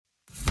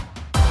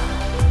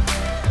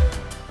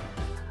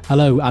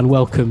Hello and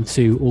welcome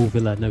to All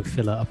Villa No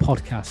Filler, a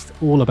podcast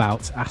all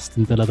about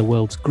Aston Villa, the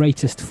world's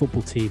greatest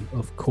football team,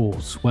 of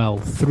course. Well,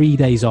 3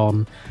 days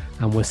on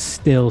and we're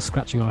still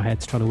scratching our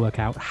heads trying to work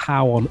out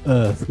how on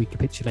earth we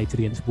capitulated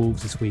against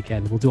Wolves this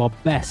weekend. We'll do our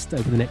best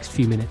over the next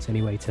few minutes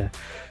anyway to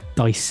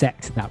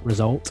dissect that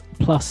result.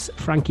 Plus,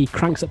 Frankie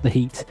cranks up the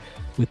heat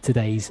with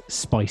today's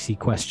spicy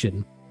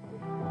question.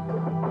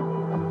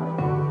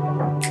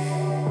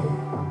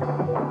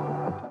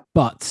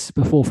 But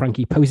before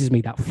Frankie poses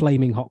me that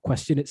flaming hot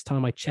question, it's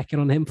time I check in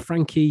on him.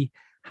 Frankie,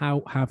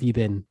 how have you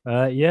been?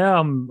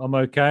 I'm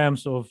okay. I'm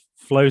sort of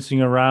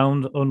floating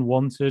around,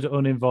 unwanted,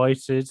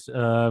 uninvited.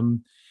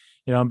 I'm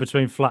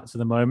between flats at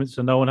the moment,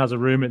 so no one has a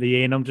room at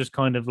the inn. I'm just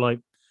kind of like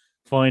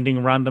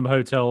finding random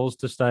hotels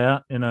to stay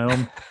at.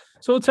 I'm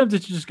sort of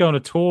tempted to just go on a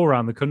tour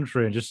around the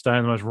country and just stay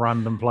in the most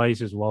random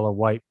places while I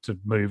wait to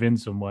move in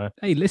somewhere.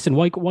 Hey, listen,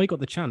 why got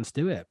the chance?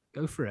 Do it.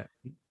 Go for it.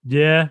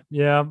 Yeah,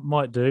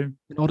 might do.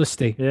 In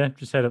honesty. Yeah,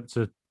 just head up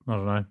to, I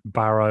don't know,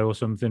 Barrow or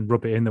something,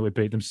 rub it in that we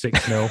beat them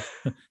 6-0.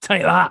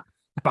 Take that,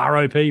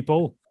 Barrow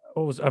people.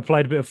 I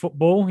played a bit of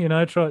football,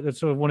 sort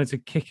of wanted to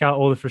kick out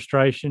all the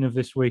frustration of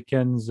this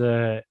weekend's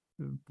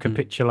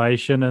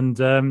capitulation and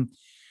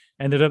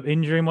ended up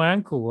injuring my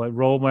ankle, like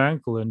rolled my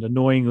ankle. And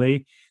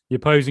annoyingly, the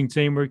opposing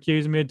team were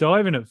accusing me of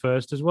diving at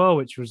first as well,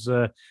 which was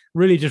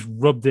really just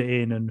rubbed it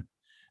in. And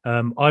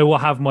I will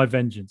have my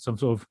vengeance.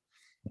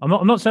 I'm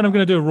not saying I'm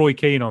going to do a Roy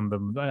Keane on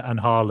them and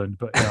Haaland,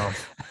 but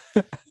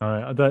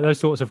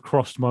those thoughts have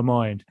crossed my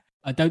mind.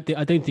 I don't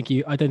think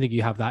you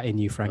have that in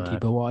you, Frankie. No.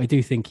 But what I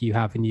do think you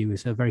have in you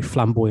is a very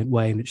flamboyant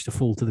way in which to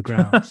fall to the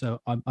ground.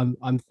 So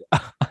I'm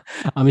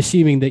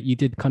assuming that you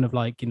did kind of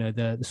like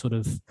the sort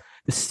of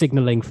the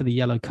signalling for the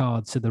yellow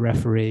cards to the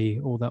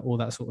referee, all that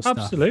sort of stuff.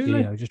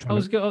 Absolutely, just trying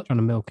to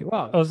milk it.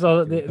 Well, I was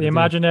the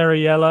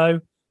imaginary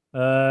yellow.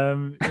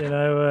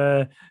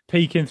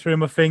 Peeking through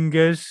my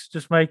fingers,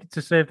 just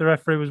to see if the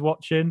referee was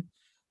watching.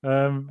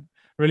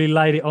 Really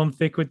laid it on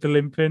thick with the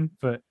limping,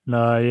 but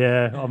no,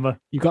 yeah,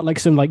 you got like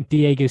some like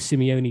Diego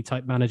Simeone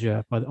type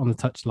manager on the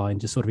touchline,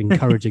 just sort of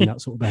encouraging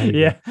that sort of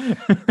behaviour.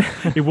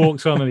 Yeah, he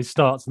walks on and he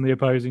starts on the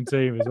opposing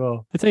team as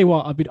well. I tell you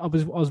what, I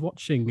was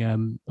watching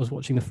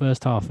the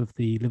first half of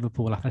the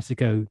Liverpool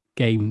Atletico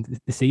game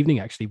this evening,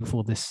 actually,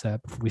 before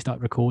we start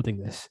recording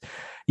this.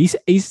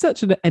 He's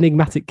such an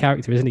enigmatic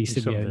character, isn't he,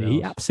 Simeone?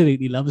 He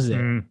absolutely loves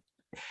it.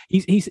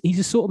 He's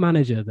a sort of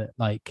manager that,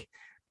 like,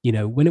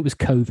 when it was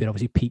COVID,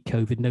 obviously peak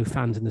COVID, no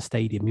fans in the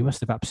stadium, he must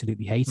have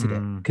absolutely hated it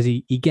because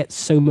he gets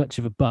so much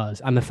of a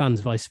buzz, and the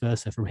fans vice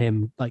versa from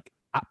him, like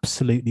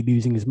absolutely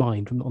losing his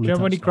mind on the touchline.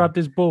 When he grabbed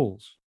his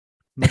balls?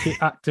 Like he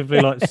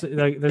actively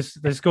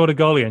they scored a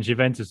goal against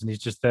Juventus and he's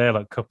just there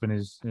like cupping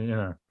his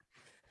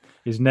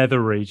nether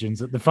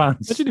regions at the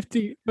fans.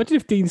 Imagine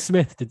if Dean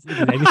Smith did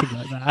anything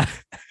like that.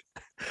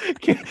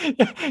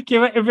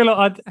 It'd be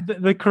like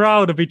the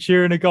crowd would be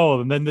cheering a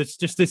goal, and then there's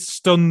just this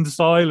stunned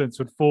silence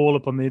would fall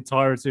upon the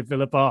entirety of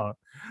Villa Park.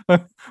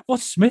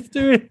 What's Smith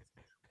doing?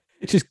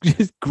 It's just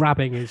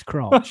grabbing his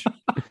crotch.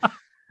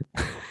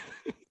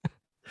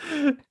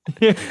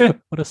 Yeah.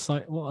 What a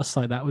sight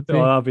that would be.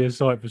 Oh, that'd be a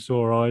sight for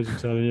sore eyes, I'm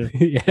telling you.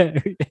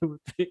 Yeah, it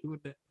would be,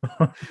 wouldn't it?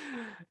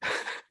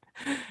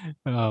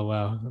 Oh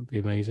wow, that'd be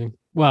amazing.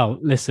 Well,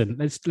 listen,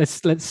 let's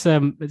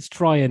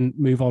try and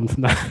move on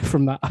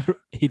from that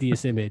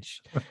hideous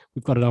image.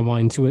 We've got in our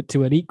mind to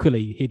an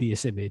equally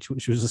hideous image,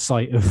 which was the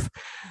sight of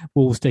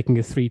Wolves taking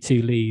a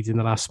 3-2 lead in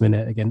the last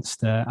minute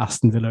against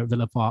Aston Villa at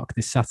Villa Park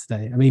this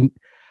Saturday. I mean,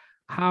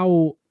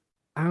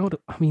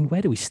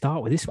 where do we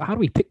start with this? How do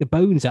we pick the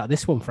bones out of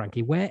this one,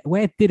 Frankie? Where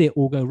did it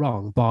all go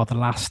wrong, bar the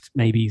last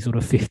maybe sort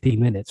of 15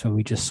 minutes when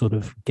we just sort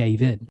of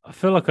gave in? I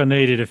feel like I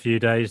needed a few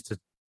days to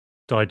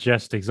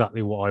digest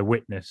exactly what I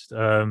witnessed.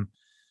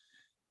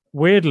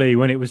 Weirdly,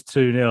 when it was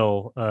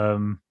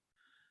 2-0,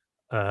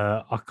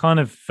 I kind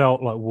of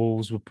felt like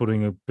Wolves were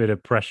putting a bit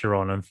of pressure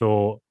on and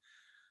thought,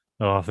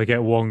 oh, if they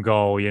get one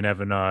goal, you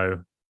never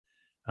know.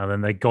 And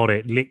then they got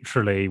it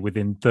literally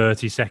within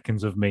 30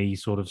 seconds of me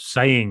sort of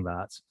saying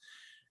that.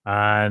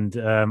 And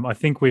I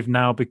think we've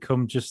now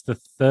become just the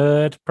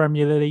third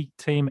Premier League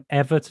team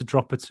ever to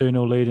drop a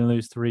 2-0 lead and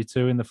lose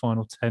 3-2 in the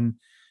final 10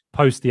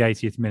 post the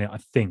 80th minute, I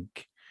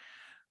think.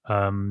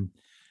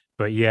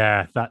 But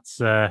yeah, that's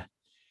I'm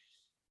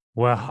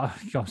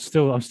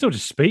still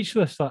just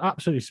speechless, like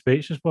absolutely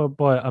speechless. I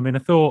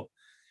thought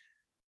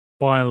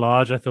by and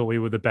large, we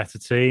were the better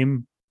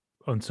team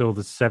until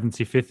the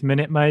 75th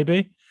minute,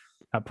 maybe.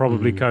 That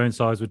probably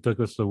coincides with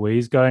Douglas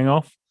Luiz going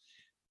off.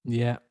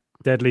 Yeah.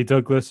 Deadly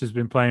Douglas has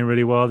been playing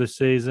really well this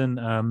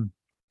season.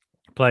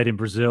 Played in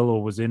Brazil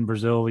or was in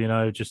Brazil,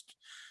 just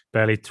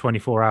barely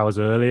 24 hours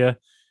earlier.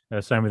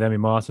 Same with Emi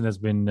Martin has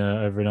been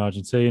over in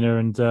Argentina.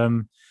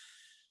 And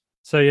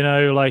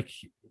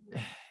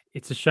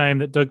it's a shame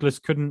that Douglas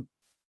couldn't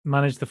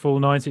manage the full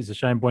 90. It's a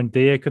shame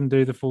Buendia couldn't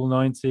do the full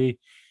 90,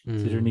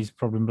 considering he's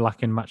probably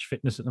lacking match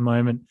fitness at the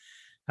moment.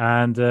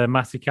 And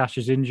Matty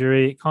Cash's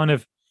injury, it kind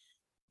of,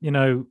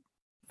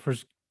 for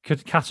as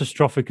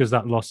catastrophic as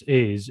that loss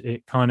is,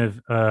 it kind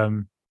of,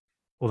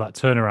 or that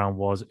turnaround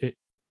was,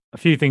 a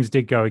few things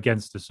did go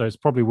against us, so it's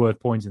probably worth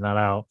pointing that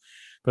out.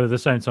 But at the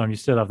same time, you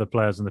still have the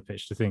players on the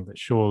pitch to think that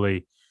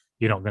surely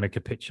you're not going to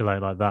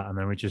capitulate like that. And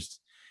then we just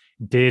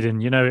did.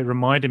 And, it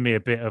reminded me a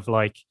bit of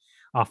like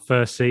our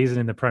first season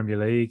in the Premier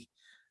League.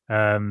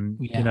 At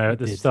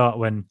the start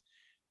when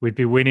we'd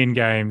be winning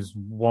games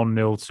 1-0,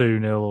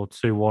 2-0 or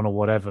 2-1 or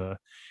whatever.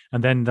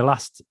 And then the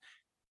last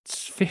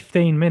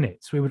 15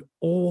 minutes, we would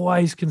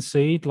always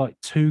concede like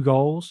 2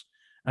 goals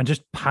and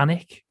just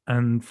panic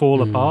and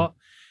fall apart.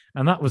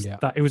 And that was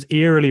that. It was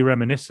eerily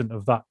reminiscent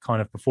of that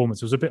kind of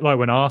performance. It was a bit like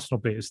when Arsenal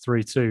beat us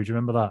 3-2. Do you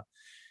remember that?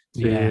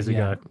 2 years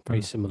ago.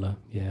 Very similar.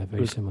 Yeah,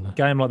 very similar. A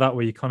game like that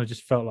where you kind of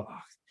just felt like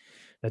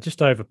they're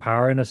just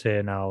overpowering us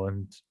here now,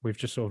 and we've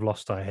just sort of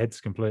lost our heads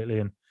completely.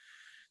 And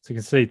so you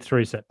can see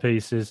 3 set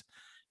pieces.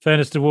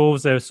 Fairness to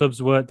Wolves, their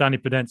subs work. Danny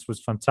Podence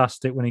was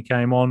fantastic when he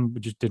came on.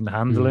 We just didn't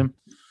handle him.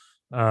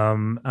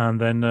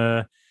 And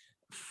then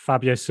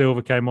Fabio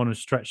Silva came on and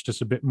stretched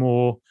us a bit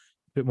more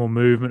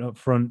movement up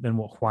front than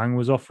what Hwang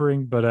was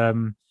offering. But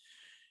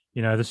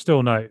there's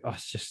still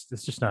there's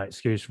just no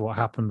excuse for what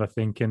happened, I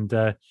think. And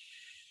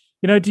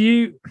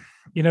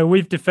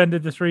we've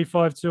defended the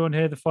 3-5-2 on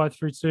here, the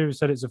 5-3-2. We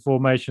said it's a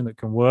formation that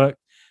can work,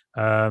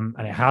 and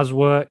it has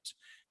worked.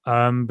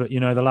 But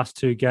the last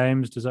 2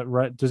 games, does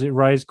it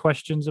raise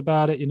questions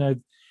about it? Do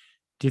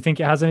you think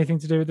it has anything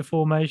to do with the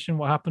formation?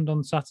 What happened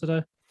on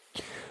Saturday?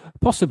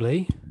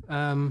 Possibly.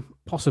 I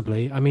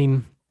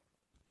mean,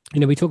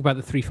 we talk about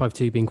the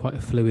 3-5-2 being quite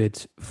a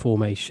fluid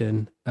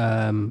formation.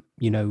 And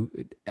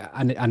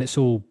it's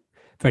all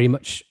very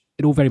much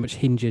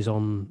hinges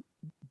on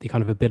the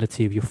kind of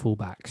ability of your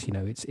fullbacks.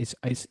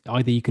 It's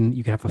either you can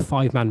have a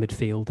 5-man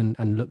midfield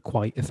and look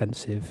quite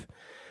offensive,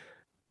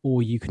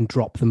 or you can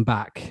drop them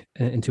back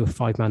into a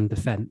 5-man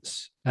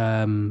defense,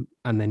 and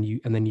then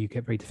you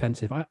get very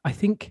defensive. I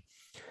think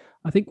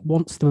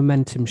once the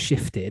momentum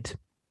shifted,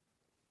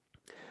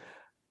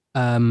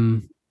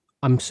 I'm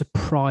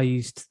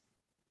surprised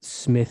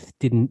Smith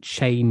didn't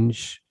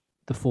change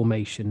the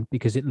formation,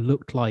 because it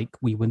looked like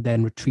we were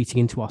then retreating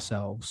into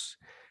ourselves.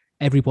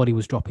 Everybody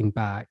was dropping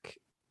back.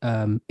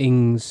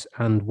 Ings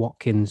and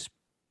Watkins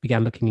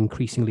began looking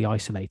increasingly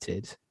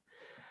isolated.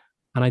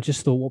 And I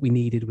just thought what we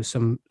needed was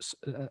some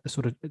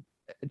sort of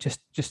just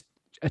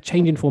a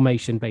change in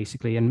formation,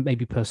 basically, and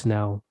maybe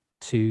personnel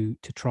to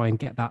try and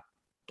get that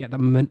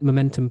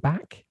momentum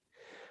back.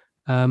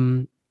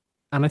 And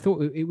I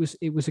thought it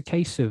was a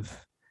case of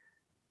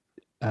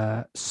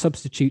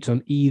substitutes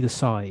on either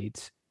side,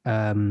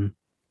 one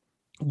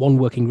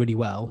working really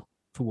well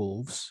for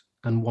Wolves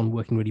and one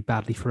working really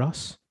badly for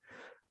us.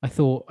 I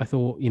thought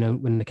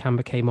when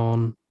Nakamba came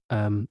on,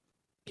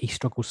 he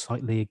struggled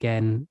slightly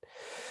again.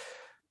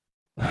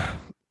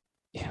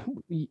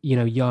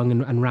 Young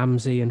and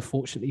Ramsey,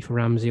 unfortunately for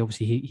Ramsey,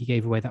 obviously he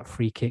gave away that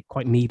free kick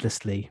quite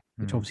needlessly,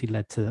 which obviously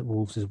led to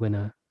Wolves'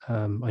 winner.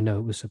 I know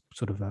it was a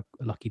sort of a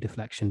lucky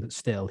deflection, but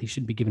still, he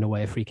shouldn't be giving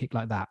away a free kick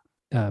like that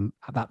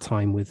at that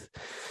time with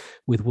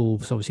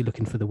Wolves obviously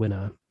looking for the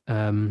winner.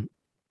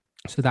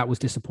 So that was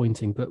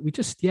disappointing. But we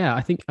just,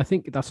 I think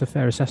that's a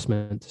fair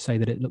assessment to say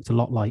that it looked a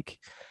lot like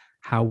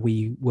how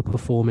we were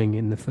performing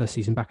in the first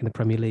season back in the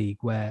Premier League,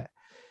 where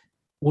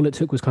all it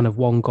took was kind of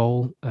one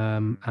goal,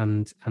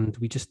 and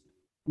we just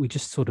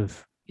sort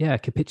of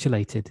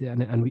capitulated,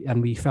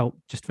 and we felt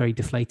just very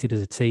deflated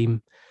as a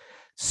team.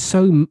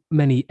 So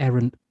many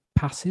errant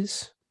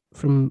passes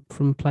from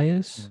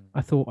players.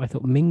 I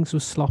thought Mings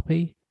was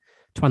sloppy,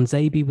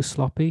 Tuanzebe was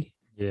sloppy.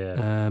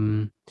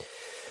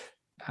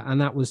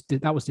 And that was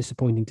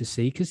disappointing to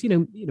see, because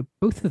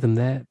both of them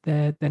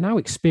they're now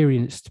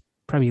experienced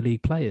Premier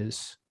League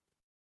players.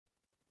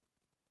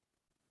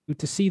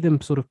 To see them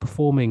sort of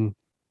performing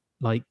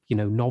like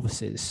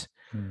novices.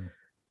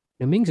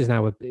 Mings is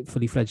now a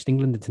fully fledged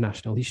England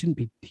international. He shouldn't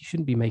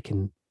be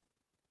making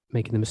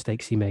the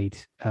mistakes he made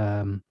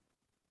on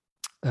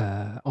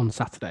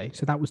Saturday.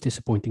 So that was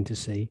disappointing to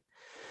see.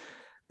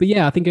 But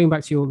I think going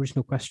back to your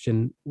original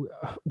question,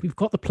 we've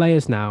got the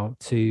players now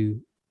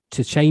to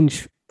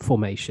change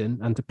formation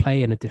and to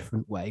play in a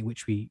different way,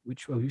 which we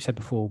said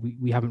before,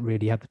 we haven't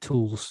really had the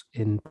tools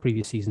in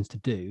previous seasons to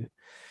do.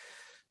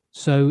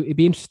 So it'd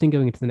be interesting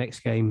going into the next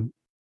game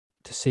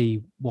to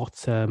see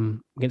what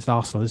against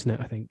Arsenal, isn't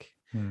it? I think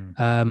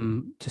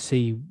to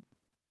see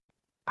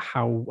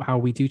how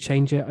we do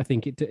change it. I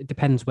think it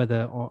depends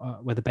whether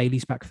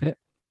Bailey's back fit.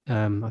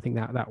 I think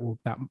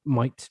that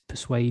might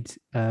persuade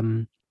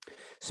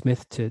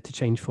Smith to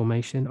change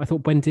formation. I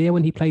thought Buendia,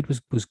 when he played,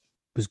 was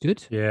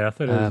good. Yeah, I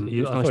thought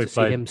it was nice to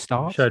see him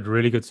start. Showed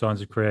really good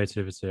signs of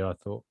creativity, I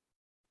thought.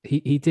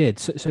 He did.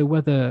 So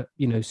whether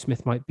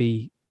Smith might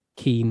be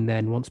keen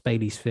then once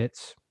Bailey's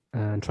fit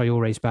and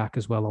Traore's back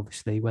as well,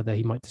 obviously, whether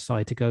he might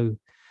decide to go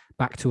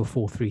back to a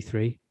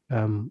 4-3-3,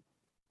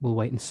 we'll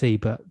wait and see.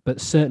 But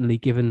certainly,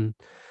 given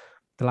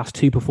the last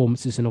 2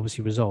 performances and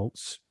obviously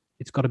results,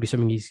 it's got to be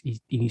something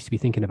he needs to be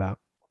thinking about.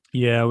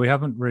 Yeah, we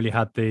haven't really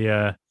had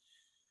the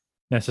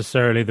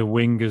necessarily the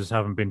wingers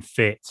haven't been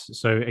fit.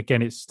 So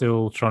again, it's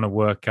still trying to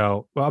work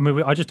out. Well, I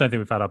mean, I just don't think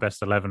we've had our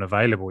best 11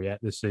 available yet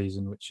this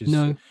season, which is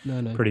No.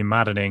 pretty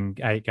maddening.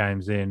 8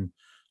 games in,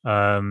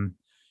 Bailey,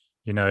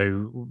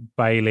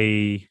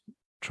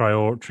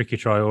 Tricky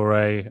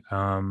Traore,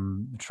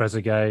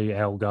 Trezeguet,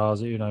 El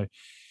Ghazi. I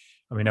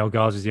mean, El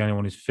Ghazi is the only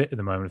one who's fit at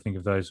the moment. I think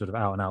of those sort of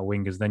out and out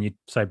wingers. Then you'd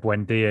say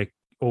Buendia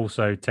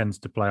also tends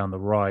to play on the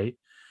right.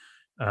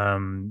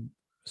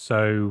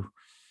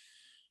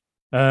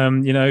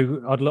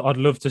 I'd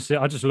love to see.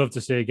 I just love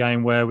to see a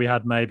game where we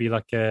had maybe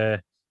like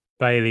a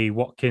Bailey,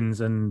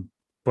 Watkins, and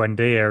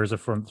Buendia as a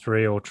front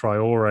three, or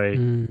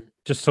Traore,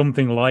 just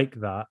something like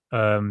that.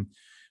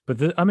 But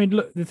the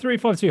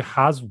 3-5-2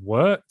 has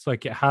worked.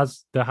 Like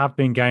there have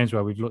been games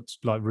where we've looked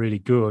like really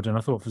good, and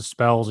I thought for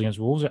spells against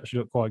Wolves it actually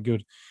looked quite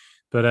good.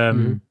 But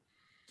to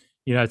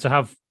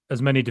have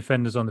as many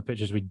defenders on the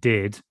pitch as we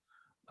did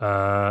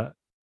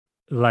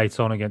late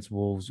on against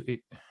Wolves,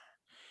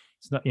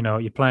 it's not,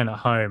 you're playing at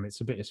home.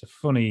 It's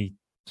funny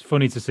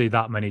to see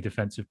that many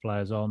defensive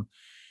players on.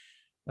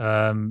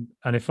 And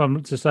if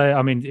I'm to say,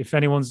 I mean, if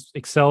anyone's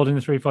excelled in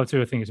the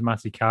 3-5-2, I think it's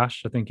Matty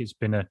Cash. I think it's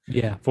been a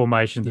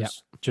formation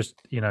that's just,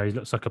 he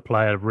looks like a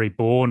player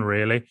reborn,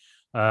 really.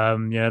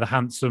 The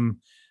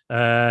handsome,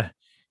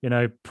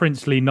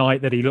 princely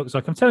knight that he looks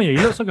like. I'm telling you,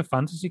 he looks like a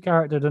fantasy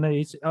character, doesn't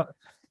he? I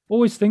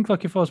always think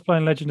like if I was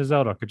playing Legend of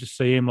Zelda, I could just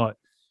see him like,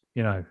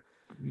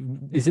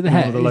 Is it the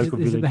hair?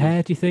 Is it the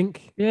hair? Do you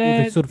think?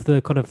 Yeah, sort of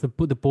the kind of the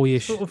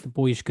boyish, the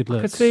boyish good looks.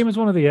 I could see him as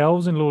one of the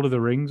elves in Lord of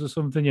the Rings or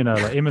something.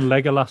 Like him and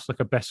Legolas, like,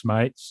 are best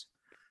mates.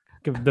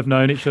 They've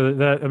known each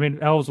other.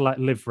 Elves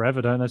live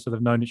forever, don't they? So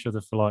they've known each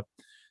other for like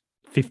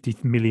 50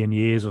 million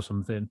years or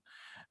something.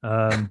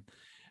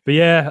 But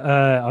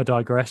yeah, I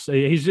digress.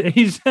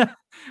 He's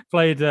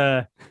played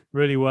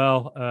really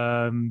well.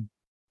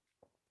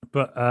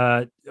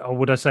 But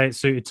would I say it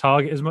suited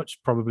Target as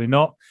much? Probably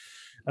not.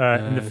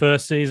 In the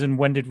first season,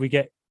 when did we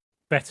get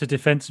better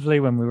defensively?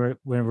 When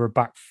we were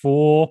back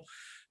four.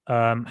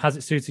 Has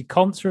it suited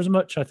Konsa as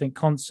much? I think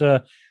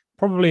Konsa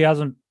probably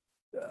hasn't.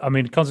 I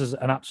mean, Konsa's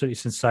an absolutely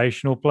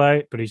sensational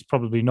play, but he's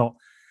probably not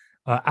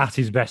at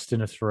his best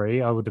in a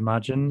 3, I would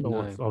imagine,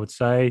 or I would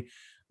say.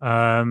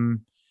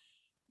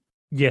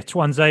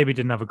 Tuanzebe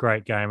didn't have a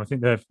great game. I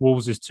think the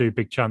Wolves' 2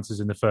 big chances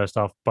in the first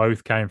half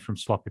both came from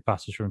sloppy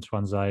passes from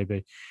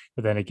Tuanzebe.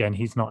 But then again,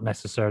 he's not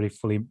necessarily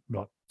fully,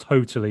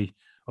 totally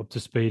up to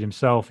speed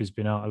himself. He's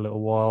been out a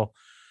little while.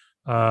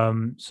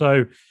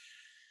 So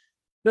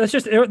there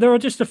are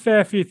just a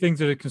fair few things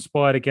that have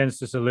conspired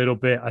against us a little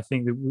bit. I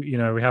think that,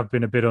 we have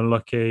been a bit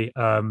unlucky.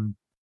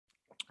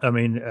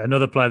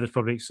 Another player that's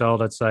probably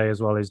excelled, I'd say,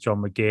 as well, is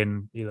John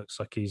McGinn. He looks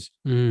like he's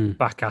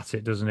back at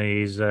it, doesn't he?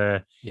 He's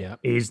the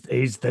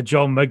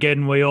John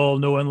McGinn we all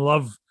know and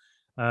love.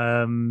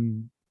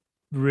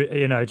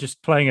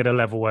 Just playing at a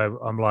level where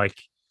I'm like,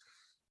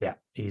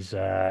 he's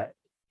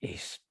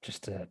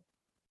just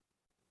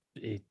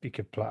he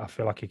could play. I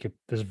feel like he could.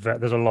 There's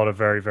a lot of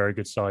very, very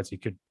good sides he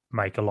could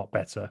make a lot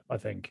better, I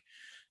think.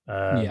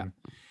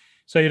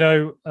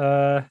 So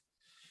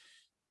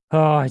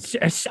I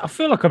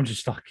feel like I'm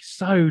just like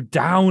so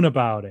down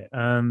about it.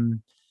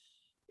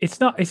 It's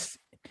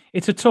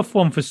a tough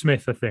one for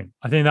Smith. I think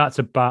that's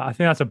a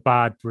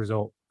bad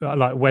result.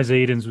 Like Wes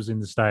Edens was in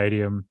the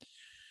stadium.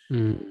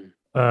 It's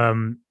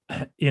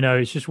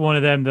just one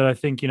of them that I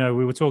think, we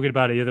were talking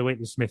about it the other week,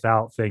 the Smith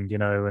out thing,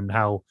 and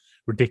how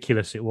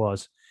ridiculous it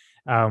was.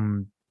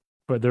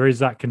 But there is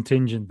that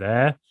contingent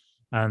there,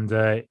 and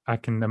I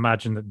can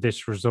imagine that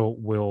this result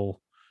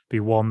will be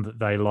one that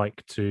they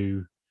like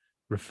to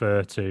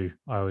refer to,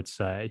 I would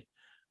say.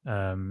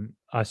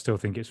 I still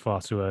think it's far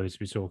too early to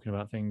be talking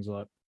about things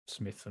like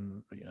Smith,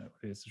 and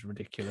it's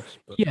ridiculous.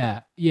 But...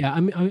 Yeah.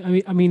 I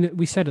mean,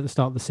 we said at the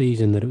start of the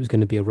season that it was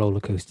going to be a roller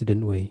coaster,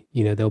 didn't we?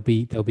 There'll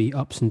be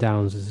ups and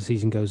downs as the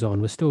season goes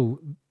on. We're still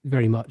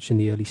very much in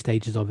the early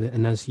stages of it,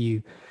 and as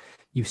you've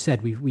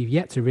said, we've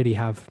yet to really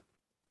have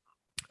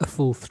a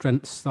full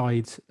strength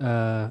side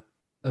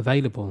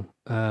available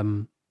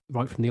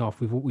right from the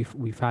off.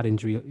 We've had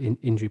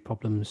injury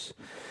problems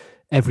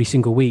every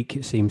single week.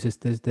 It seems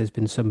there's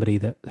been somebody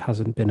that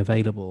hasn't been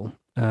available,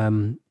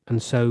 and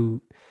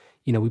so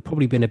we've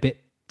probably been a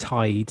bit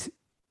tied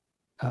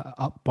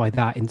up by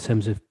that in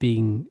terms of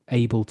being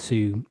able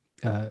to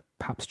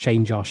perhaps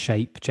change our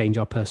shape, change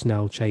our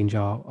personnel, change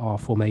our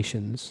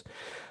formations.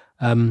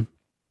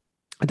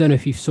 I don't know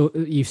if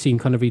you've seen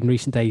kind of in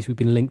recent days, we've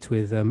been linked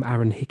with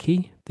Aaron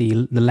Hickey,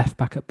 the left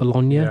back at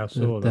Bologna,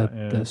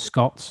 the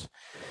Scots.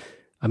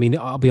 I mean,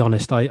 I'll be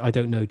honest, I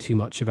don't know too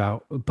much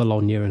about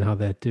Bologna and how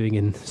they're doing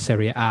in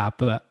Serie A,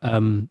 but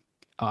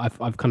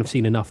I've kind of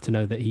seen enough to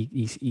know that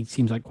he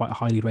seems like quite a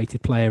highly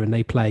rated player, and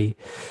they play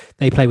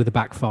with a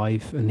back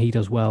 5, and he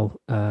does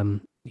well.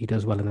 He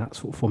does well in that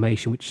sort of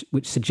formation, which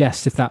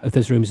suggests if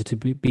those rumours are to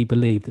be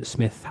believed, that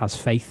Smith has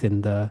faith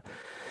in the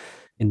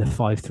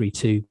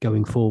 5-3-2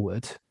 going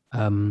forward.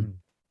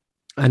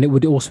 And it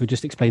would also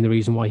just explain the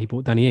reason why he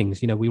bought Danny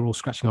Ings. We were all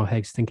scratching our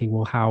heads thinking,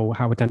 well, how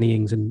are Danny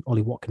Ings and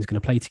Ollie Watkins going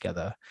to play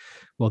together?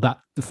 Well, the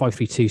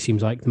 5-3-2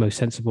 seems like the most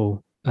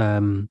sensible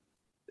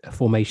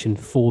formation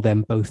for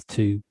them both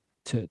to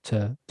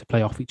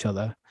play off each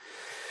other.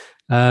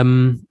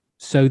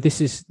 So this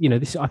is,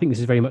 I think this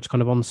is very much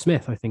kind of on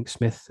Smith. I think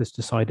Smith has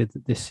decided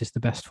that this is the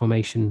best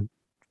formation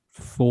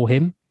for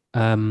him.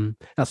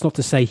 That's not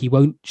to say he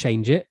won't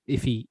change it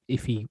if he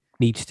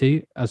needs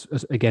to. As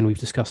again we've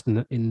discussed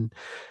in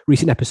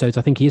recent episodes,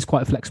 I think he is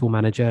quite a flexible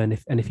manager,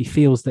 and if he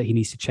feels that he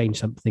needs to change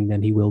something,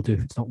 then he will do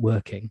if it's not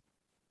working.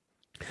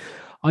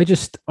 I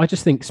just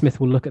think Smith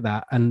will look at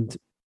that and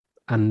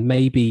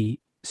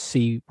maybe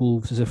see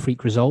Wolves as a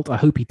freak result. I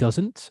hope he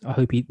doesn't. I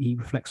hope he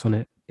reflects on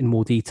it in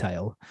more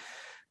detail.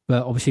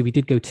 But obviously we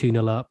did go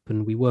 2-0 up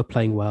and we were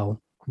playing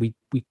well. We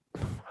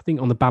I think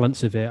on the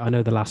balance of it, I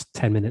know the last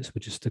 10 minutes were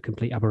just a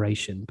complete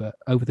aberration, but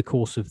over the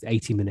course of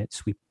 80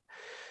 minutes, we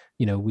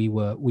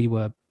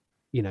were,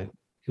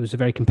 it was a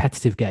very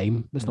competitive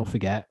game. Let's not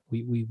forget,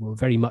 we were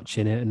very much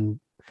in it, and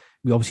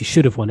we obviously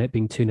should have won it,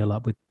 being 2-0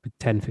 up with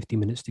 10, 15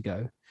 minutes to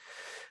go.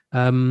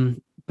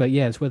 But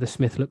yeah, it's whether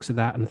Smith looks at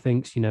that and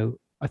thinks,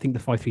 I think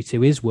the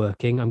 5-3-2 is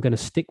working. I'm going to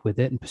stick with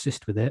it and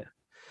persist with it.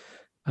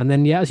 And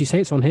then, yeah, as you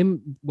say, it's on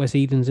him. Wes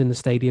Eden's in the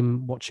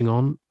stadium watching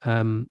on.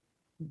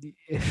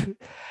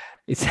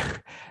 It's,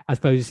 I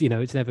suppose,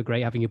 it's never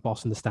great having your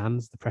boss in the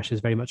stands. The pressure is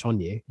very much on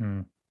you.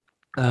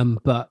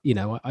 But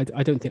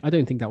I don't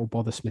think that will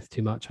bother Smith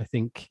too much. I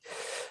think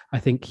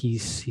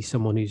he's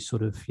someone who's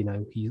sort of,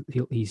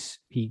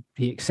 he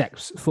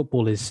accepts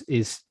football is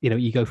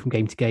you go from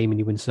game to game and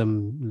you win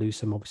some, lose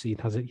some. Obviously,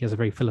 he has a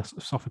very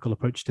philosophical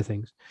approach to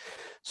things.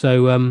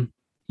 So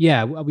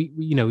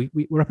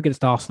we're up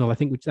against Arsenal. I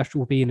think that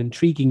will be an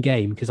intriguing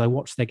game because I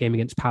watched their game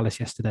against Palace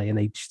yesterday and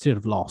they should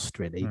have lost,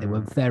 really. They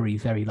were very,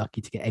 very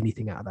lucky to get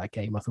anything out of that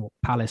game. I thought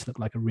Palace looked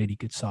like a really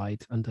good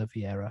side under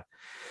Vieira.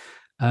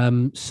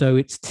 So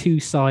it's two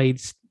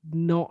sides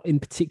not in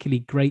particularly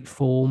great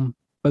form,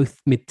 both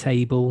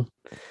mid-table.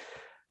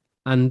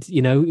 And,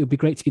 it would be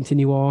great to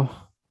continue our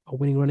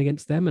winning run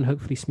against them, and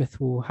hopefully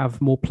Smith will have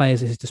more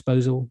players at his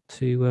disposal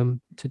to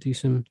do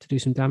some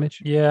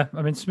damage. Yeah,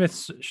 I mean,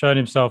 Smith's shown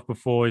himself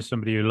before as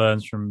somebody who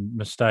learns from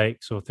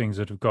mistakes or things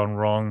that have gone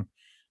wrong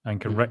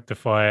and can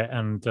rectify it.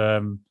 And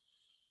I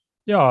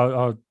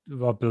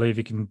believe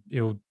he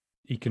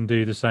can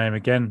do the same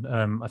again.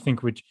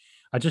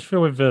 I just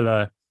feel with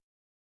Villa,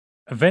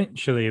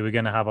 eventually we're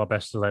going to have our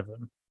best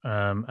 11.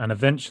 And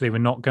eventually we're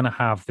not going to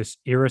have this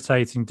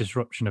irritating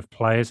disruption of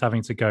players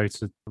having to go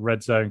to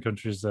red zone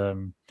countries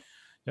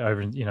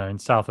over in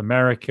South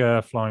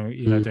America, flying,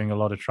 doing a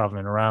lot of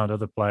traveling around,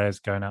 other players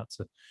going out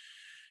to,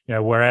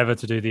 wherever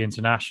to do the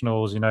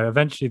internationals.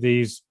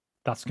 Eventually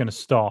that's going to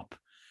stop,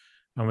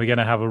 and we're going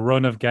to have a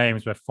run of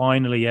games where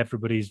finally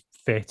everybody's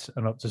fit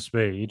and up to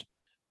speed.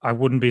 I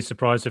wouldn't be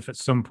surprised if at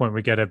some point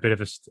we get a bit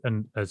of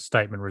a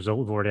statement result.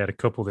 We've already had a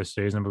couple this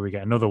season, but we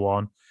get another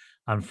one.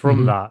 And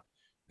from that,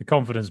 the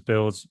confidence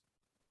builds.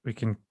 We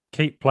can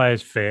keep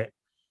players fit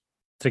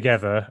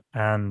together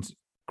and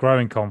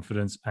growing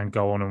confidence and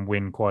go on and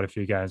win quite a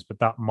few games. But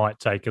that might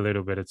take a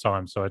little bit of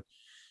time. So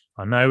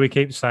I know we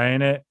keep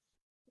saying it.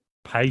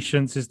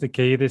 Patience is the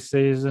key this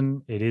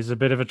season. It is a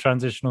bit of a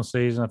transitional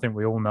season. I think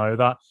we all know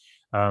that.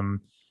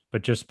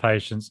 But just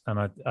patience. And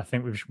I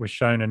think we've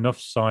shown enough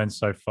signs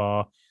so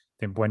far. I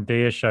think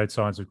Buendia showed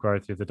signs of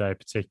growth the other day,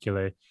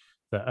 particularly,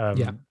 that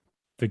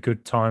the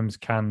good times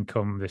can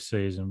come this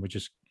season. We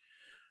just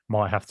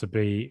might have to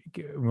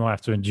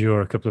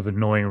endure a couple of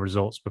annoying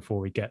results before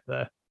we get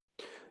there.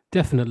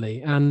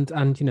 Definitely. And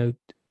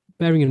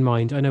bearing in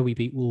mind, I know we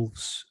beat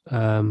Wolves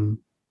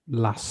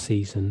last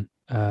season.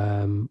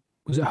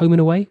 Was it home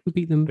and away? We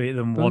beat them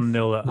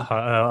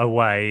 1-0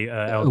 away.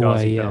 El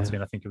Ghazi penalty,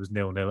 and I think it was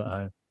 0-0 at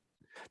home.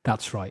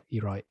 That's right.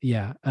 You're right.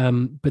 Yeah.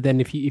 But then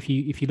if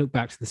you look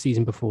back to the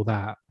season before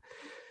that,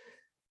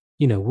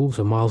 Wolves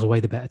are miles away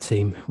the better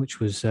team, which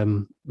was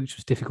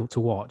difficult to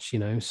watch.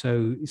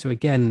 So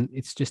again,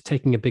 it's just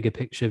taking a bigger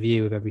picture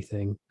view of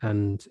everything,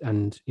 and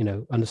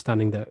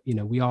understanding that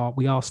we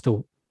are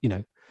still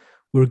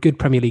we're a good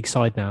Premier League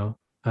side now,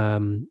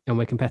 and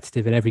we're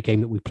competitive in every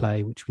game that we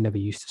play, which we never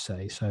used to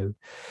say. So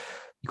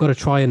you've got to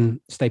try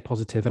and stay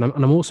positive. And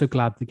I'm also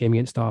glad the game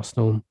against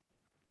Arsenal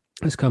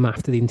has come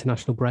after the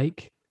international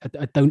break.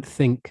 I don't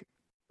think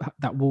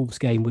that Wolves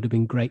game would have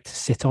been great to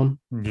sit on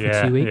for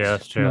 2 weeks. Yeah,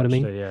 that's true. You know what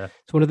I mean? Yeah.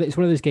 It's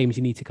one of those games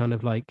you need to kind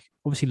of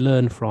obviously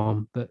learn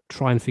from, but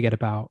try and forget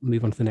about,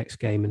 move on to the next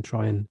game, and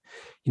try and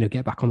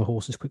get back on the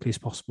horse as quickly as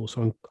possible.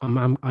 So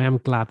I am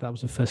glad that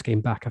was the first game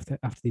back after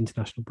the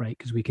international break,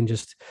 because we can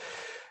just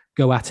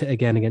go at it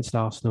again against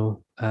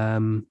Arsenal.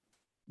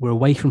 We're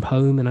away from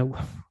home, and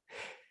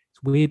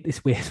it's weird.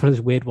 It's one of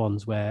those weird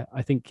ones where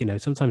I think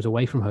sometimes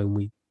away from home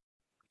we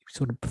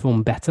sort of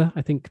perform better.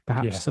 I think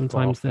perhaps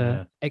sometimes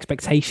the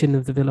expectation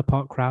of the Villa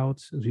Park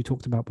crowds, as we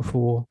talked about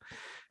before,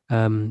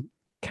 can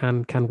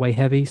weigh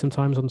heavy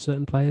sometimes on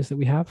certain players that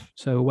we have.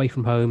 So away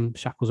from home,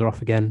 shackles are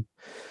off again,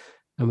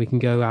 and we can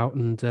go out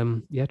and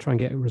try and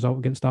get a result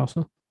against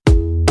Arsenal.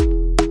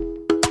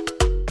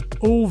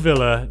 All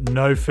Villa,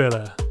 no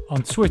filler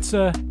on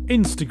Twitter,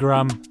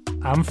 Instagram,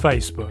 and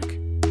Facebook.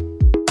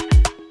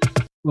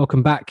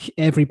 Welcome back,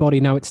 everybody.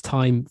 Now it's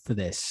time for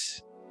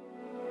this.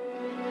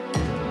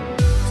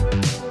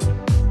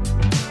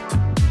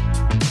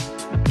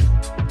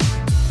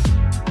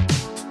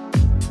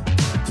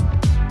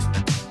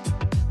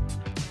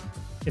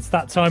 It's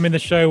that time in the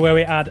show where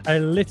we add a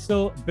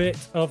little bit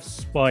of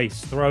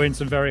spice, throw in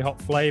some very hot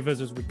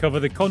flavors as we cover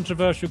the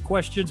controversial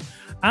questions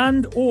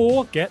and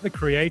or get the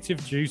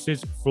creative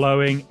juices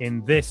flowing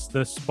in this,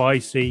 the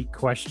spicy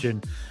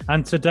question.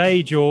 And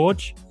today,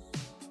 George,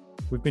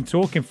 we've been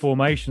talking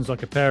formations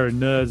like a pair of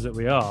nerds that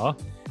we are,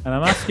 and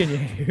I'm asking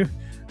you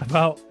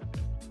about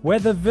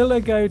whether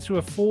Villa go to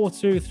a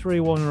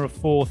 4-2-3-1 or a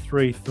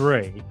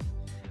 4-3-3,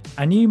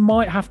 and you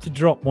might have to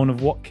drop one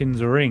of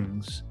Watkins or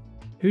Ings.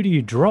 Who do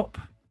you drop?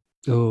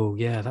 Oh,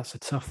 yeah, that's a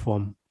tough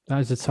one. That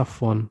is a tough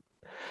one.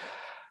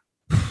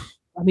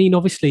 I mean,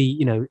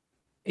 obviously,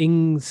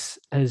 Ings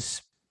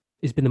has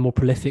been the more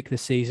prolific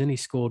this season. He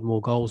scored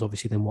more goals,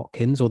 obviously, than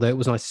Watkins, although it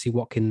was nice to see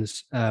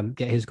Watkins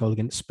get his goal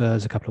against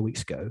Spurs a couple of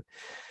weeks ago.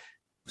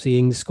 See,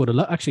 Ings scored a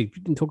lot. Actually,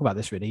 we didn't talk about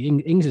this really.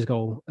 Ings'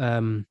 goal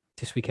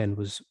this weekend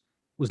was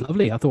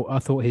lovely. I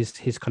thought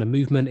his kind of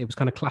movement, it was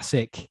kind of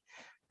classic,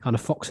 kind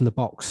of fox in the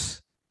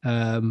box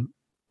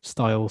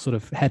style sort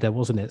of header,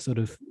 wasn't it? Sort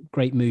of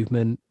great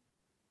movement,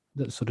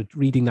 that sort of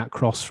reading that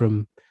cross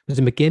from, was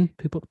it McGinn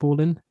who put the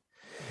ball in?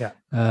 Yeah,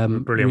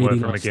 brilliant really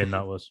work from McGinn,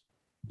 that was.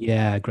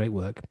 Yeah, great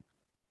work.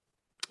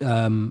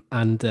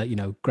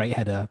 Great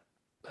header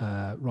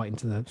right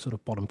into the sort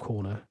of bottom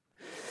corner.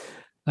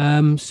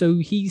 So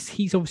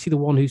he's obviously the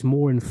one who's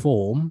more in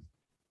form,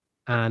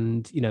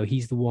 and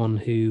he's the one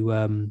who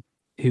over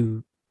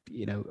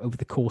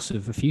the course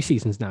of a few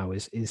seasons now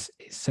is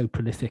so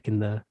prolific in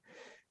the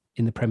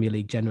Premier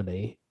League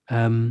generally.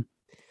 But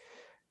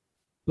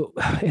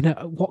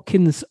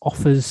Watkins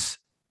offers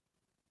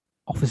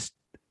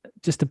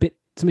just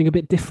something a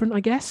bit different,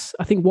 I guess.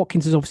 I think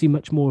Watkins is obviously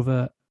much more of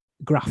a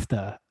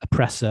grafter, a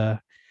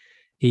presser.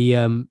 He's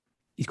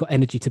got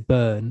energy to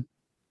burn,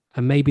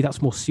 and maybe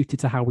that's more suited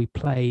to how we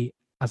play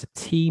as a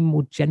team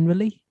more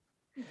generally.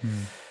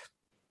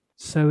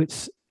 So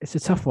it's a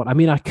tough one. I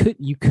mean,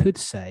 you could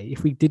say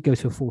if we did go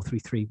to a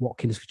 4-3-3,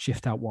 Watkins could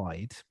shift out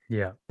wide.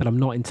 Yeah, but I'm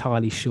not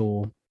entirely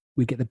sure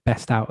we'd get the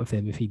best out of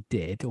him if he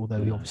did,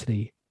 although he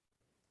obviously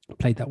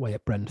played that way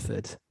at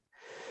Brentford.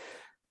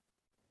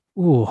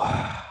 Oh,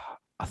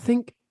 I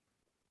think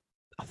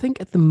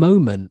at the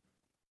moment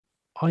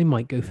I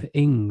might go for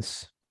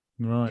Ings.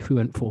 Right. If we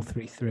went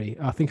 4-3-3,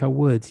 I think I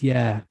would.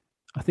 Yeah,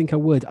 I think I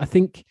would. I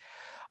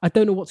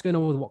don't know what's going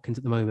on with Watkins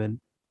at the moment.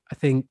 I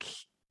think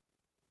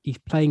he's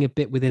playing a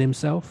bit within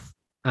himself,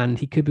 and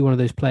he could be one of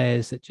those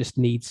players that just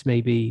needs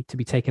maybe to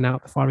be taken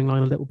out the firing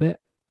line a little bit.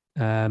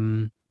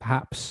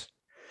 Perhaps.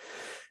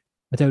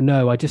 I don't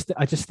know. I just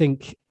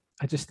think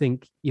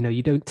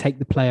you don't take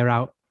the player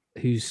out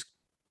who's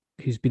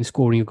been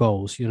scoring your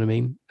goals. You know what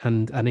I mean?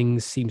 And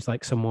Ings seems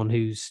like someone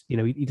who's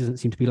he doesn't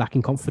seem to be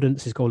lacking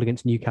confidence. His goal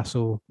against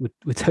Newcastle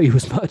would tell you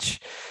as much.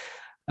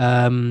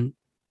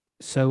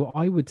 So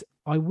I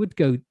would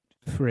go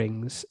for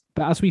Ings,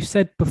 but as we've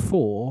said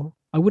before,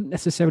 I wouldn't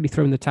necessarily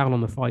throw in the towel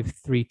on the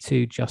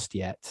 5-3-2 just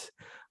yet.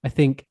 I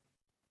think,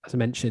 as I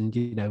mentioned,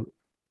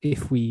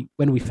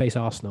 when we face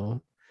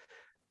Arsenal,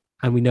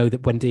 and we know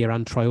that Buendia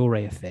and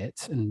Traore are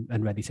fit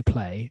and ready to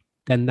play,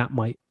 then that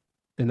might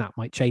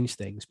change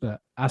things. But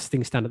as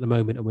things stand at the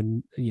moment, and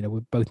when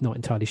we're both not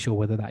entirely sure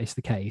whether that is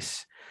the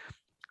case,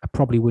 I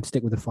probably would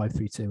stick with the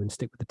 5-3-2 and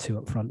stick with the two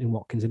up front in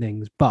Watkins and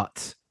Ings.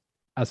 But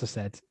as I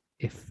said,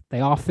 if they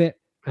are fit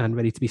and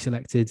ready to be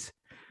selected,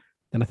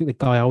 then I think the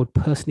guy I would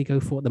personally go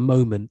for at the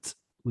moment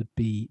would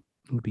be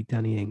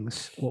Danny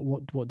Ings.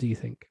 What do you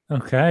think?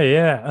 Okay,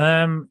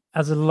 yeah.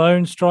 As a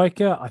lone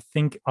striker, I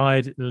think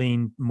I'd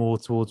lean more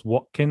towards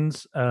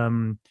Watkins.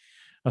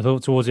 I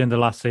thought towards the end of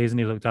last season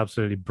he looked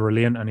absolutely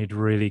brilliant, and he'd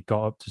really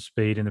got up to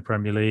speed in the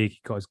Premier League. He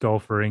got his goal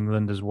for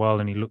England as well,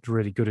 and he looked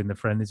really good in the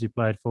friendlies he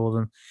played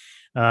for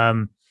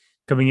them.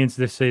 Coming into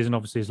this season,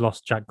 obviously he's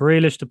lost Jack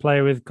Grealish to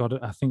play with. God,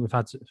 I think we've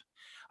had to.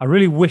 I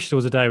really wish there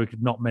was a day I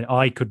could not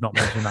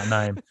mention that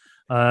name.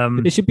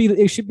 There should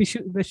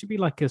be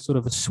like a sort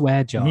of a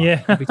swear jar.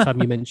 Yeah. Every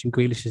time you mention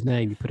Grealish's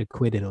name, you put a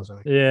quid in or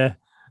something. Yeah.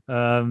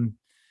 And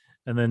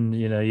then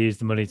use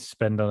the money to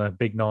spend on a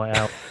big night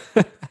out.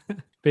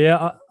 But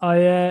yeah,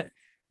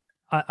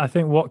 I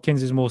think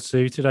Watkins is more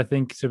suited, I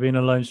think, to being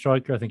a lone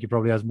striker. I think he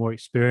probably has more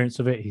experience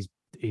of it.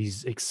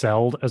 He's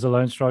excelled as a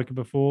lone striker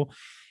before.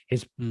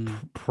 His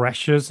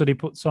pressures that he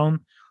puts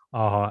on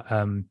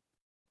are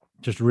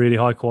just really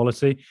high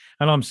quality.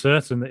 And I'm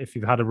certain that if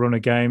you've had a run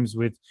of games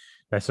with,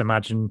 let's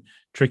imagine,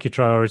 Tricky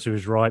Traore to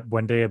his right,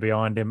 Buendia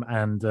behind him,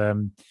 and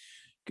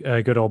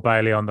good old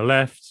Bailey on the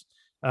left,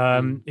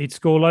 he'd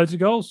score loads of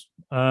goals.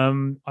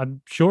 I'm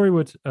sure he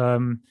would.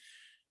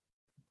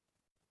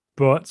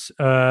 But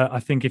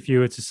I think if you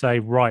were to say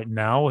right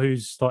now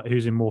who's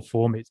in more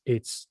form,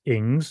 it's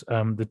Ings.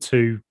 The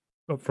two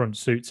up front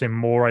suits him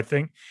more, I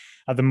think.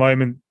 At the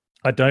moment,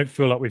 I don't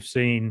feel like we've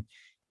seen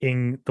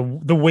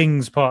the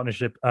wings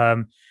partnership.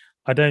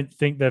 I don't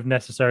think they've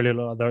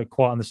necessarily they're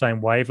quite on the same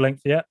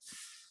wavelength yet.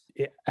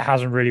 it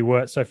hasn't really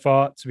worked so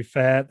far. To be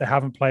fair, they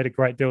haven't played a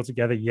great deal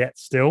together yet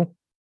still,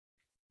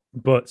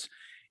 but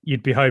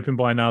you'd be hoping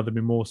by now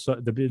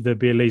there'd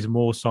be at least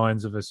more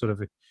signs of a sort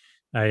of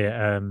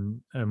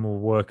a more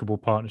workable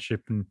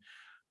partnership. And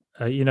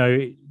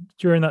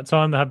during that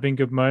time there have been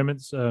good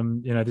moments.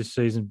 This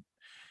season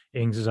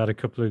Ings has had a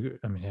couple of,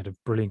 he had a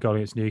brilliant goal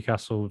against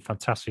Newcastle,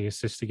 fantastic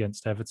assist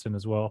against Everton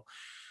as well.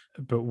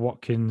 But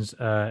Watkins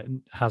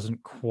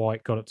hasn't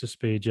quite got up to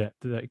speed yet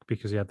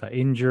because he had that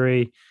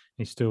injury.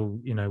 He's still,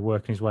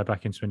 working his way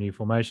back into a new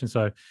formation.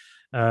 So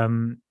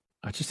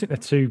I just think they're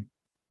two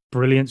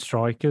brilliant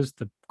strikers.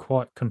 They're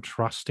quite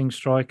contrasting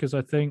strikers,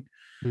 I think.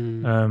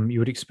 You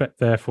would expect,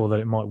 therefore, that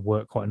it might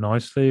work quite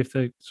nicely if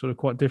they're sort of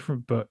quite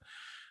different. But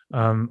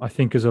I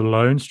think as a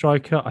lone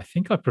striker, I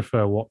think I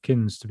prefer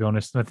Watkins, to be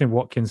honest. And I think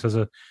Watkins has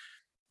a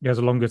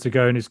longer to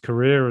go in his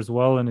career as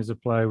well, and is a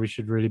player we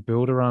should really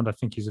build around. I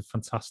think he's a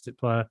fantastic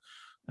player.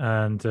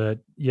 And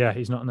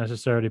he's not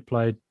necessarily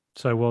played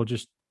so well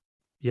just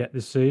yet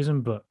this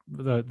season, but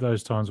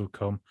those times will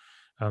come.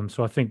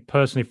 So I think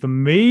personally for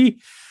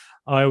me,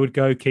 I would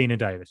go Keenan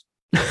Davis.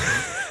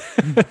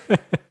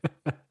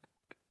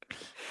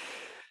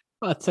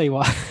 I'll tell you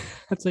what,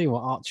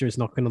 Archer is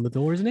knocking on the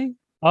door, isn't he?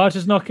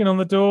 Archer's knocking on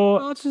the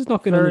door. Archer's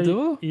knocking on the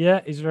door.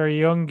 Yeah, he's very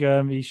young.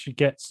 He should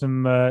get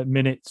some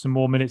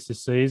more minutes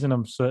this season.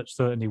 I'm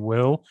certain he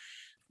will.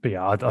 But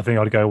yeah, I think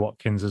I'd go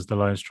Watkins as the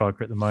lone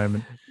striker at the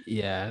moment.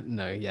 Yeah,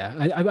 no,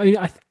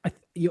 yeah.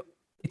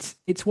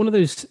 It's one of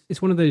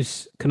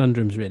those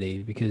conundrums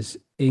really, because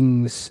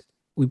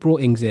we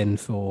brought Ings in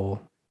for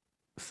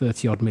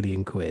 30 odd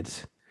million quid,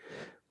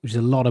 which is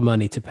a lot of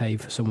money to pay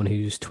for someone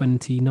who's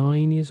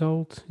 29 years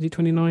old. Is he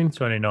 29?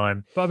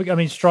 29.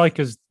 But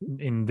strikers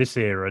in this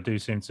era do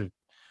seem to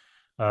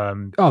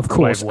of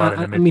course, well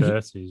in the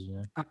mid-30s.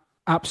 Yeah.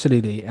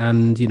 Absolutely.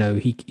 And,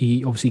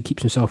 he obviously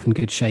keeps himself in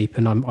good shape,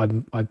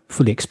 and I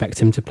fully expect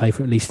him to play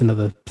for at least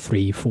another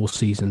 3-4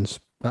 seasons.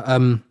 But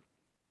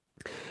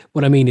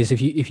what I mean is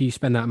if you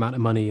spend that amount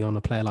of money on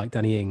a player like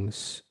Danny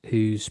Ings,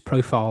 whose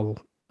profile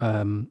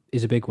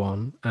is a big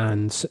one,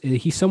 and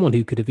he's someone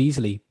who could have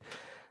easily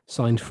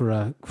signed for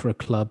a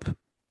club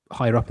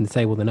higher up in the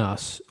table than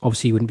us.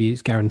 Obviously, he wouldn't be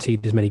as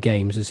guaranteed as many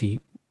games as he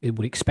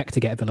would expect to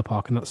get at Villa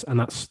Park, and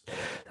that's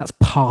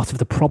part of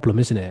the problem,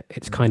 isn't it?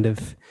 It's kind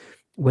of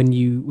when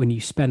you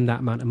spend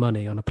that amount of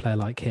money on a player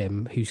like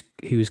him,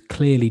 who's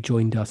clearly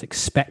joined us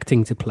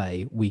expecting to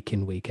play week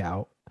in, week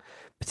out,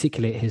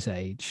 particularly at his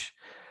age.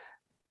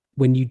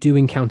 When you do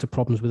encounter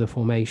problems with a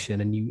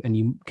formation and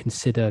you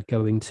consider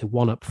going to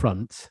one up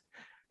front,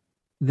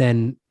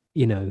 then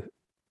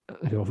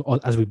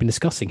as we've been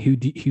discussing, who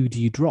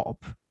do you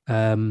drop?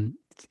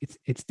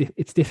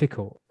 It's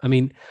difficult.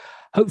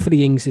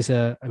 Hopefully Ings is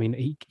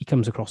he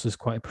comes across as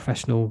quite a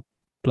professional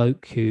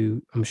bloke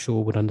who I'm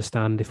sure would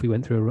understand if we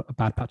went through a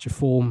bad patch of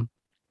form.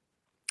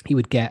 He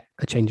would get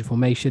a change of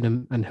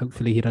formation, and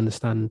hopefully he'd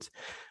understand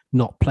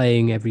not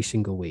playing every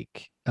single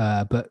week.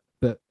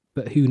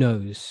 But who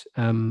knows?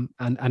 And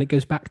it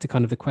goes back to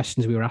kind of the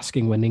questions we were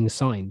asking when Ings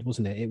signed,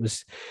 wasn't it? It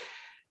was,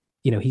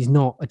 he's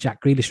not a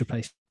Jack Grealish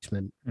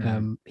replacement.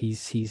 He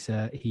is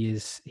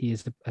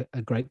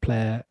a great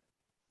player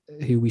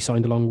who we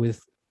signed along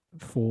with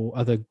for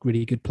other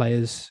really good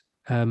players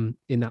in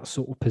that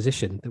sort of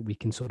position that we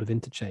can sort of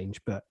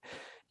interchange. But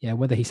yeah,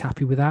 whether he's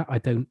happy with that, I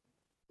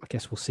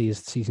guess we'll see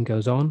as the season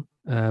goes on.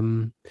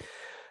 And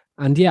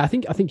yeah, I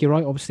think you're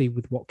right. Obviously,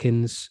 with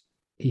Watkins,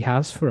 he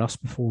has for us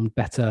performed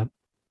better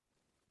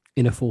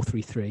in a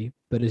 4-3-3.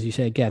 But as you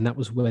say again, that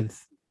was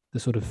with the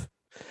sort of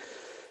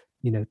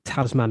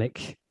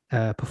talismanic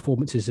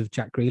performances of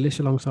Jack Grealish